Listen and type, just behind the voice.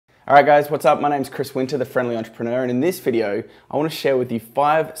Alright guys, what's up? My name's Chris Winter, the Friendly Entrepreneur, and in this video, I want to share with you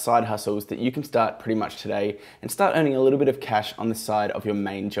 5 side hustles that you can start pretty much today and start earning a little bit of cash on the side of your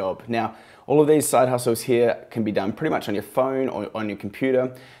main job. Now, all of these side hustles here can be done pretty much on your phone or on your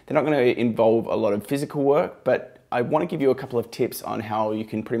computer. They're not going to involve a lot of physical work, but I want to give you a couple of tips on how you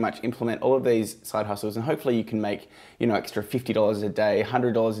can pretty much implement all of these side hustles, and hopefully you can make, extra $50 a day,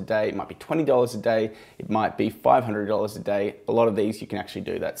 $100 a day, it might be $20 a day, it might be $500 a day. A lot of these you can actually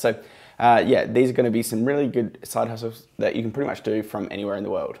do that. So yeah, these are going to be some really good side hustles that you can pretty much do from anywhere in the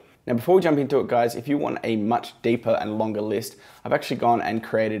world. Now, before we jump into it, guys, if you want a much deeper and longer list, I've actually gone and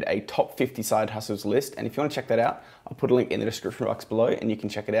created a top 50 side hustles list. And if you want to check that out, I'll put a link in the description box below and you can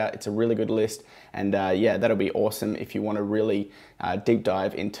check it out. It's a really good list. And yeah, that'll be awesome if you want to really deep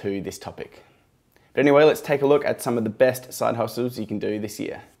dive into this topic. But anyway, let's take a look at some of the best side hustles you can do this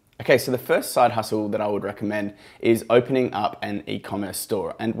year. Okay, so the first side hustle that I would recommend is opening up an e-commerce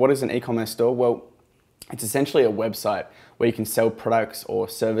store. And what is an e-commerce store? Well, it's essentially a website where you can sell products or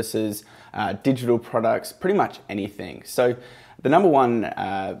services, digital products, pretty much anything. So the number one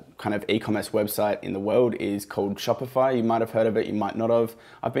kind of e-commerce website in the world is called Shopify. You might have heard of it, you might not have.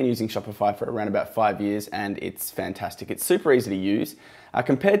 I've been using Shopify for around about 5 years and it's fantastic. It's super easy to use.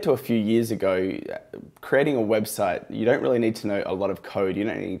 Compared to a few years ago, creating a website, you don't really need to know a lot of code. You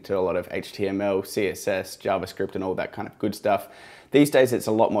don't need to know a lot of HTML, CSS, JavaScript, and all that kind of good stuff. These days, it's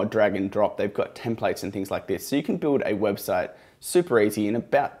a lot more drag and drop. They've got templates and things like this. So you can build a website super easy in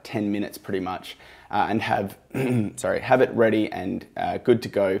about 10 minutes pretty much and have, have it ready and good to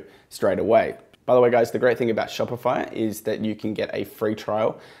go straight away. By the way, guys, the great thing about Shopify is that you can get a free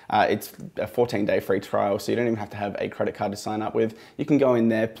trial. It's a 14-day free trial, so you don't even have to have a credit card to sign up with. You can go in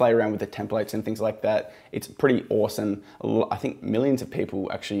there, play around with the templates and things like that. It's pretty awesome. I think millions of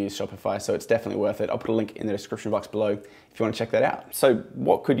people actually use Shopify, so it's definitely worth it. I'll put a link in the description box below if you want to check that out. So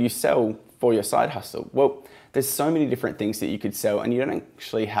what could you sell for your side hustle? Well, there's so many different things that you could sell, and you don't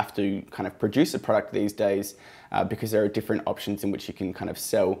actually have to kind of produce a product these days because there are different options in which you can kind of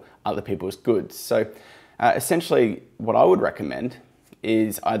sell other people's goods. So essentially what I would recommend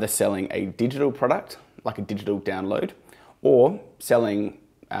is either selling a digital product, like a digital download, or selling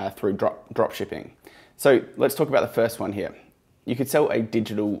through drop shipping. So let's talk about the first one here. You could sell a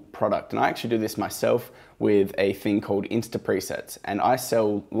digital product, and I actually do this myself with a thing called Insta Presets, and I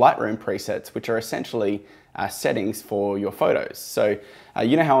sell Lightroom presets, which are essentially settings for your photos. So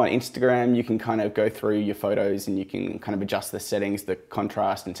you know how on Instagram you can kind of go through your photos and you can kind of adjust the settings, the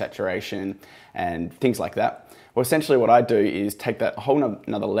contrast and saturation and things like that. Well, essentially what I do is take that a whole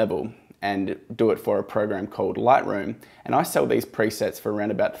another level and do it for a program called Lightroom, and I sell these presets for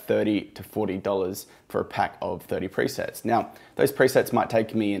around about $30 to $40 for a pack of 30 presets. Now, those presets might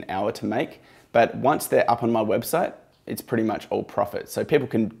take me an hour to make, but once they're up on my website, it's pretty much all profit. So people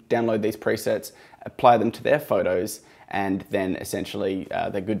can download these presets, apply them to their photos, and then essentially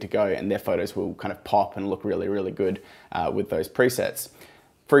they're good to go, and their photos will kind of pop and look really, really good with those presets.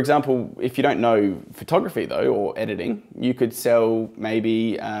 For example, if you don't know photography though, or editing, you could sell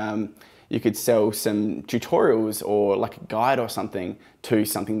maybe, you could sell some tutorials or like a guide or something to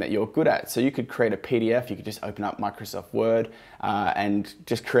something that you're good at. So you could create a PDF, you could just open up Microsoft Word and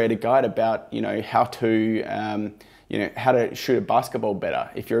just create a guide about, how to, how to shoot a basketball better.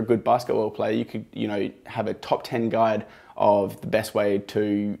 If you're a good basketball player, you could, have a top 10 guide of the best way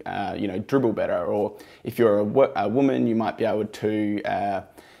to, dribble better. Or if you're a woman, you might be able to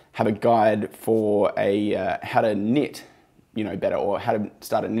have a guide for how to knit, better, or how to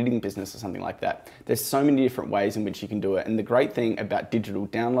start a knitting business or something like that. There's so many different ways in which you can do it. And the great thing about digital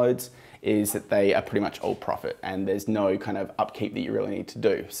downloads is that they are pretty much all profit and there's no kind of upkeep that you really need to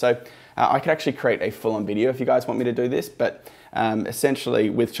do. So I could actually create a full-on video if you guys want me to do this, but essentially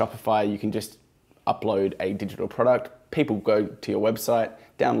with Shopify, you can just upload a digital product. People go to your website,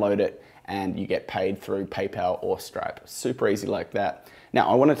 download it, and you get paid through PayPal or Stripe. Super easy like that. Now,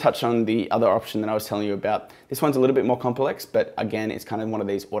 I want to touch on the other option that I was telling you about. This one's a little bit more complex, but again, it's kind of one of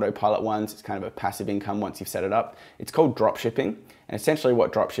these autopilot ones. It's kind of a passive income once you've set it up. It's called drop shipping. And essentially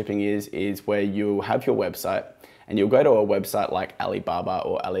what drop shipping is where you have your website and you'll go to a website like Alibaba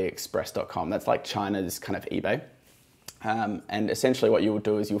or AliExpress.com. That's like China's kind of eBay. And essentially what you will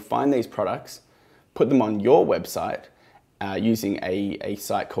do is you'll find these products, put them on your website using a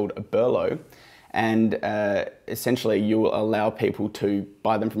site called Burlo, and essentially you will allow people to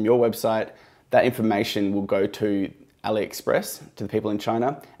buy them from your website. That information will go to AliExpress, to the people in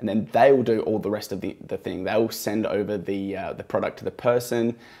China, and then they will do all the rest of the thing. They will send over the product to the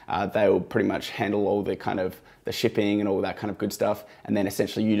person. They will pretty much handle all the kind of the shipping and all that kind of good stuff, and then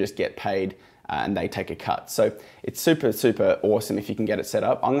essentially you just get paid and they take a cut. So it's super, super awesome if you can get it set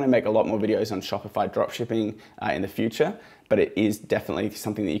up. I'm gonna make a lot more videos on Shopify dropshipping in the future, but it is definitely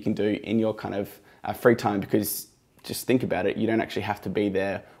something that you can do in your kind of free time, because just think about it, you don't actually have to be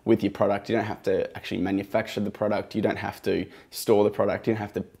there with your product, you don't have to actually manufacture the product, you don't have to store the product, you don't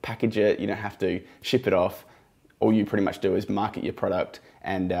have to package it, you don't have to ship it off. All you pretty much do is market your product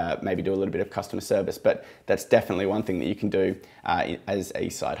and maybe do a little bit of customer service, but that's definitely one thing that you can do as a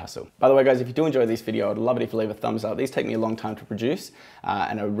side hustle. By the way, guys, if you do enjoy this video, I'd love it if you leave a thumbs up. These take me a long time to produce,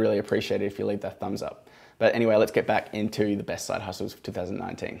 and I would really appreciate it if you leave that thumbs up. But anyway, let's get back into the best side hustles for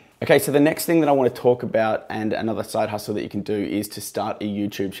 2019. Okay, so the next thing that I want to talk about, and another side hustle that you can do, is to start a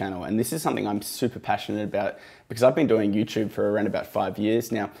YouTube channel. And this is something I'm super passionate about because I've been doing YouTube for around about 5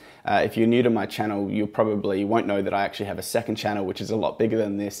 years now. If you're new to my channel, you probably won't know that I actually have a second channel, which is a lot bigger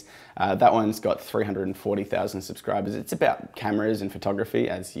than this. That one's got 340,000 subscribers. It's about cameras and photography,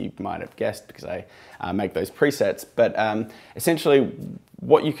 as you might have guessed, because I make those presets. But essentially,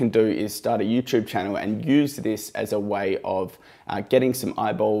 what you can do is start a YouTube channel and use this as a way of getting some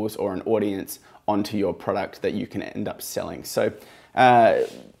eyeballs or an audience onto your product that you can end up selling. So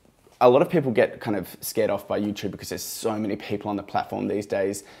a lot of people get kind of scared off by YouTube because there's so many people on the platform these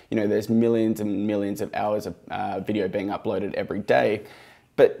days. You know, there's millions and millions of hours of video being uploaded every day.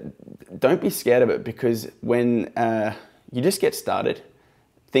 But don't be scared of it, because when you just get started,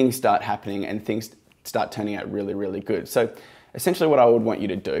 things start happening and things start turning out really, really good. So essentially what I would want you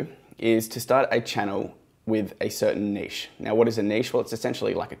to do is to start a channel with a certain niche. Now, what is a niche? Well, it's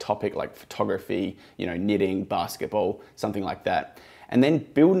essentially like a topic like photography, you know, knitting, basketball, something like that. And then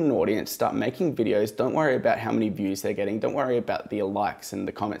build an audience, start making videos. Don't worry about how many views they're getting. Don't worry about the likes and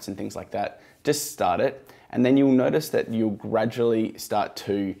the comments and things like that. Just start it. And then you'll notice that you'll gradually start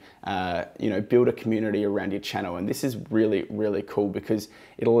to build a community around your channel. And this is really, really cool because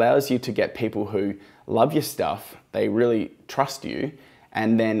it allows you to get people who love your stuff, they really trust you.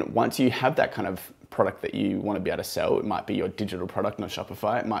 And then once you have that kind of product that you want to be able to sell, it might be your digital product on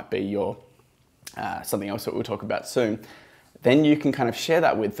Shopify, it might be your something else that we'll talk about soon, then you can kind of share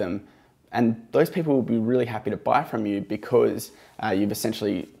that with them. And those people will be really happy to buy from you because you've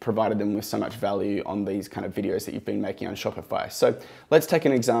essentially provided them with so much value on these kind of videos that you've been making on Shopify. So let's take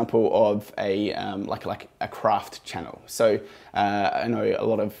an example of a like a craft channel. So I know a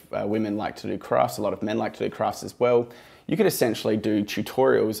lot of women like to do crafts, a lot of men like to do crafts as well. You could essentially do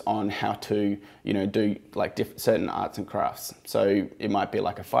tutorials on how to, do like certain arts and crafts. So it might be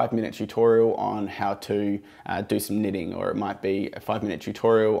like a 5-minute tutorial on how to do some knitting, or it might be a 5-minute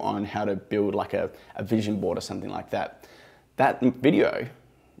tutorial on how to build like a vision board or something like that. That video,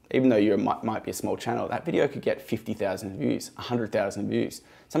 even though you might be a small channel, that video could get 50,000 views, 100,000 views.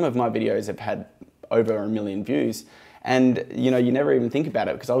 Some of my videos have had over 1 million views, and you never even think about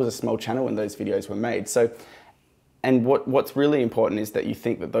it because I was a small channel when those videos were made. And what's really important is that you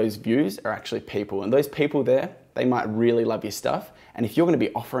think that those views are actually people, and those people there, they might really love your stuff. And if you're going to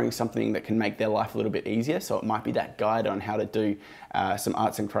be offering something that can make their life a little bit easier, so it might be that guide on how to do some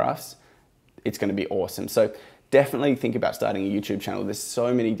arts and crafts, it's going to be awesome. So definitely think about starting a YouTube channel. There's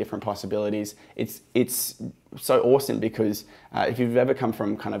so many different possibilities. It's so awesome because if you've ever come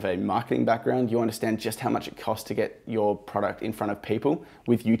from kind of a marketing background, you understand just how much it costs to get your product in front of people.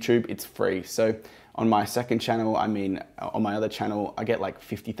 With YouTube, it's free. So on my second channel, on my other channel, I get like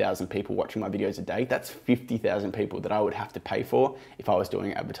 50,000 people watching my videos a day. That's 50,000 people that I would have to pay for if I was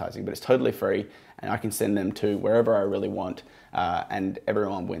doing advertising, but it's totally free and I can send them to wherever I really want and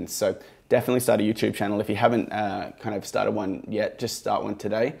everyone wins. So definitely start a YouTube channel. If you haven't kind of started one yet, just start one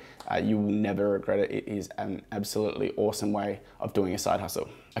today. You will never regret it. It is an absolutely awesome way of doing a side hustle.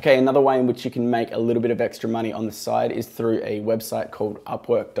 Okay, another way in which you can make a little bit of extra money on the side is through a website called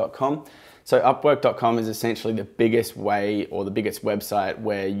Upwork.com. So Upwork.com is essentially the biggest way or the biggest website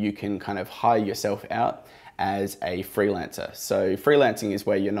where you can kind of hire yourself out as a freelancer. So freelancing is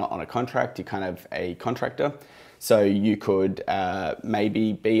where you're not on a contract, you're kind of a contractor. So you could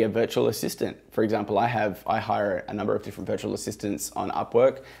maybe be a virtual assistant. For example, I hire a number of different virtual assistants on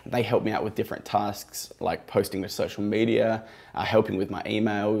Upwork. They help me out with different tasks like posting to social media, helping with my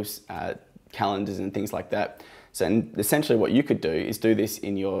emails, calendars and things like that. So essentially what you could do is do this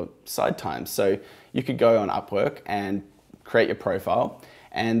in your side time. So you could go on Upwork and create your profile.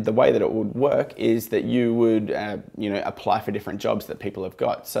 And the way that it would work is that you would apply for different jobs that people have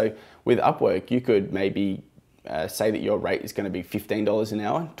got. So with Upwork, you could maybe say that your rate is going to be $15 an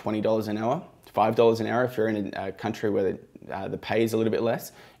hour, $20 an hour, $5 an hour if you're in a country where the pay is a little bit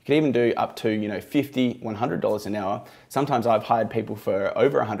less. You can even do up to, $50, $100 an hour. Sometimes I've hired people for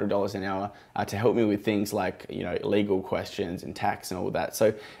over $100 an hour to help me with things like, legal questions and tax and all that. So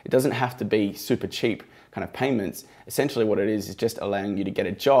it doesn't have to be super cheap kind of payments. Essentially what it is just allowing you to get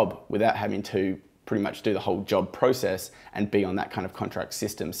a job without having to pretty much do the whole job process and be on that kind of contract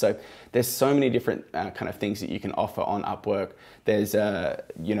system. So there's so many different kind of things that you can offer on Upwork. There's,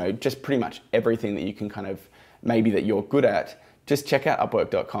 just pretty much everything that you can kind of, maybe that you're good at. Just check out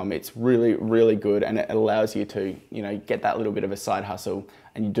Upwork.com. It's really, really good, and it allows you to, get that little bit of a side hustle,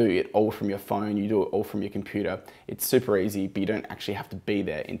 and you do it all from your phone, you do it all from your computer. It's super easy, but you don't actually have to be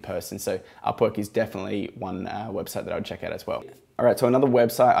there in person. So Upwork is definitely one website that I would check out as well. All right, so another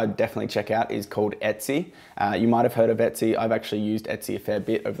website I'd definitely check out is called Etsy. You might have heard of Etsy. I've actually used Etsy a fair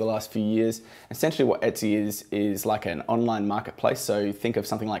bit over the last few years. Essentially what Etsy is like an online marketplace. So think of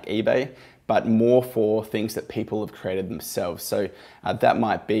something like eBay, but more for things that people have created themselves. So that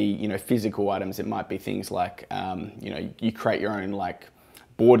might be, physical items. It might be things like, you create your own like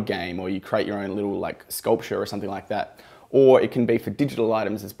board game, or you create your own little like sculpture or something like that. Or it can be for digital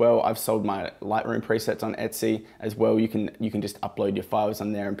items as well. I've sold my Lightroom presets on Etsy as well. You can just upload your files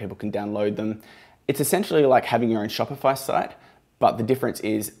on there and people can download them. It's essentially like having your own Shopify site, but the difference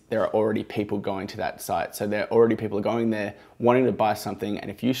is there are already people going to that site. So there are already people going there wanting to buy something,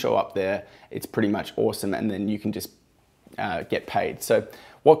 and if you show up there, it's pretty much awesome, and then you can just get paid. So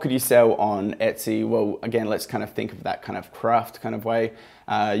what could you sell on Etsy? Well, again, let's kind of think of that kind of craft kind of way.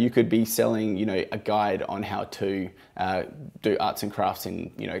 You could be selling, a guide on how to do arts and crafts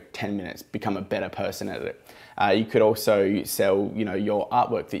in, 10 minutes, become a better person at it. You could also sell, your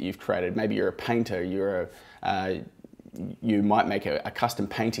artwork that you've created. Maybe you're a painter, you might make a custom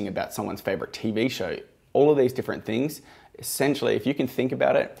painting about someone's favorite TV show. All of these different things, essentially, if you can think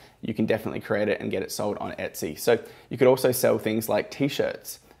about it, you can definitely create it and get it sold on Etsy. So you could also sell things like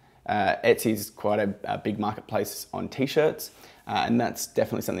t-shirts. Etsy is quite a big marketplace on t-shirts, and that's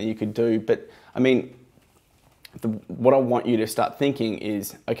definitely something you could do. But I mean, what I want you to start thinking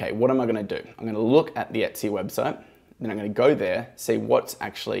is, okay, what am I gonna do? I'm gonna look at the Etsy website, then I'm gonna go there, see what's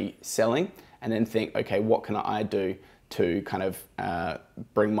actually selling, and then think, okay, what can I do to kind of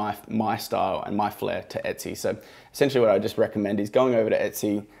bring my style and my flair to Etsy. So essentially what I just recommend is going over to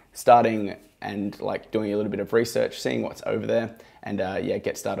Etsy, starting and like doing a little bit of research, seeing what's over there, and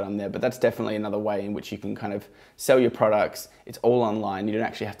get started on there. But that's definitely another way in which you can kind of sell your products. It's all online. You don't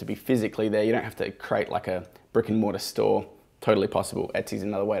actually have to be physically there. You don't have to create like a brick and mortar store. Totally possible. Etsy's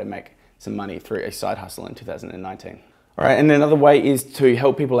another way to make some money through a side hustle in 2019. All right, and another way is to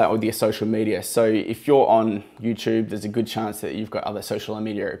help people out with your social media. So if you're on YouTube, there's a good chance that you've got other social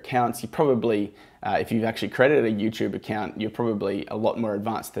media accounts. You probably, if you've actually created a YouTube account, you're probably a lot more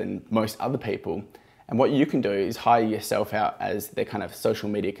advanced than most other people. And what you can do is hire yourself out as their kind of social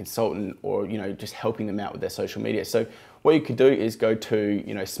media consultant, or just helping them out with their social media. So what you could do is go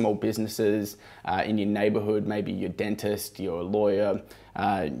to small businesses in your neighborhood, maybe your dentist, your lawyer,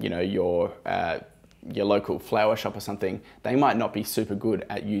 your local flower shop or something. They might not be super good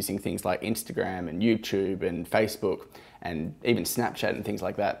at using things like Instagram and YouTube and Facebook and even Snapchat and things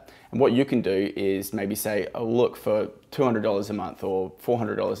like that. And what you can do is maybe say, oh look, for $200 a month or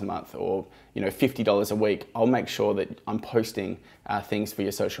 $400 a month or $50 a week, I'll make sure that I'm posting things for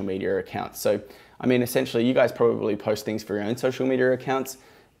your social media accounts. So I mean, essentially you guys probably post things for your own social media accounts.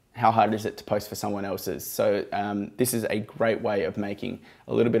 How hard is it to post for someone else's? So this is a great way of making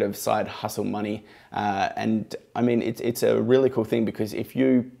a little bit of side hustle money. And I mean, it's a really cool thing, because if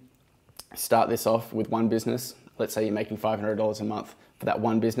you start this off with one business, let's say you're making $500 a month for that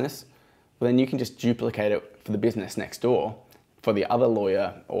one business, well then you can just duplicate it for the business next door, for the other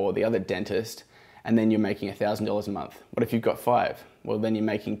lawyer or the other dentist, and then you're making $1,000 a month. What if you've got 5? Well, then you're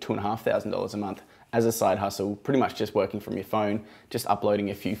making $2,500 a month as a side hustle, pretty much just working from your phone, just uploading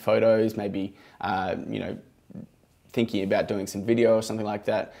a few photos, maybe thinking about doing some video or something like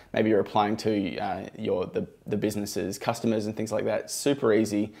that. Maybe you're applying to the business's customers and things like that. Super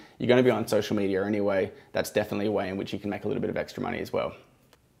easy. You're going to be on social media anyway. That's definitely a way in which you can make a little bit of extra money as well.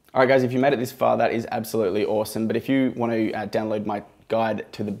 All right, guys, if you made it this far, that is absolutely awesome. But if you want to download my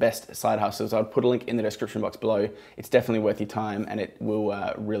guide to the best side hustles, I'll put a link in the description box below. It's definitely worth your time, and it will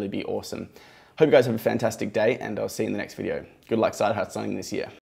really be awesome. Hope you guys have a fantastic day, and I'll see you in the next video. Good luck side hustling this year.